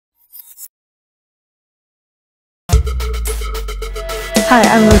Hi,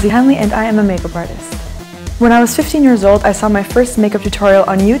 I'm Lizzie Hanley and I am a makeup artist. When I was 15 years old, I saw my first makeup tutorial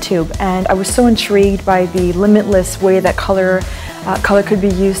on YouTube and I was so intrigued by the limitless way that color could be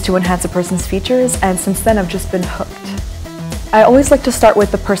used to enhance a person's features, and since then I've just been hooked. I always like to start with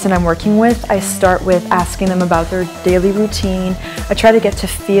the person I'm working with. I start with asking them about their daily routine. I try to get a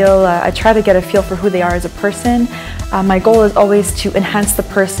feel for who they are as a person. My goal is always to enhance the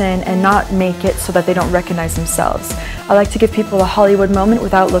person and not make it so that they don't recognize themselves. I like to give people a Hollywood moment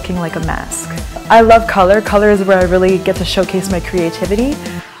without looking like a mask. I love color. Color is where I really get to showcase my creativity.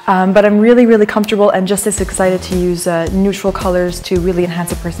 But I'm really comfortable and just as excited to use neutral colors to really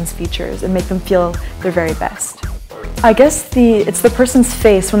enhance a person's features and make them feel their very best. I guess it's the person's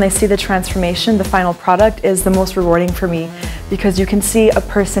face when they see the transformation. The final product is the most rewarding for me because you can see a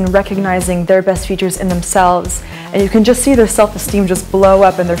person recognizing their best features in themselves, and you can just see their self-esteem just blow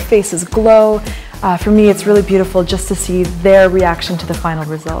up and their faces glow. For me, it's really beautiful just to see their reaction to the final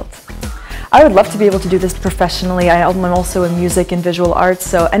result. I would love to be able to do this professionally. I'm also in music and visual arts,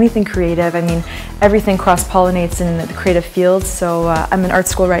 so anything creative. I mean, everything cross-pollinates in the creative field, so I'm in art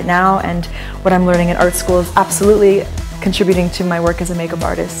school right now, and what I'm learning in art school is absolutely contributing to my work as a makeup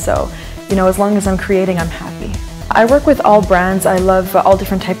artist. So, you know, as long as I'm creating, I'm happy. I work with all brands. I love all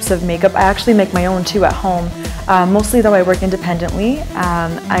different types of makeup. I actually make my own too at home. Mostly though I work independently.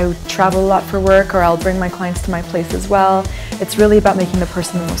 I travel a lot for work, or I'll bring my clients to my place as well. It's really about making the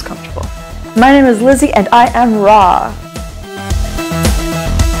person the most comfortable. My name is Lizzie and I am raw.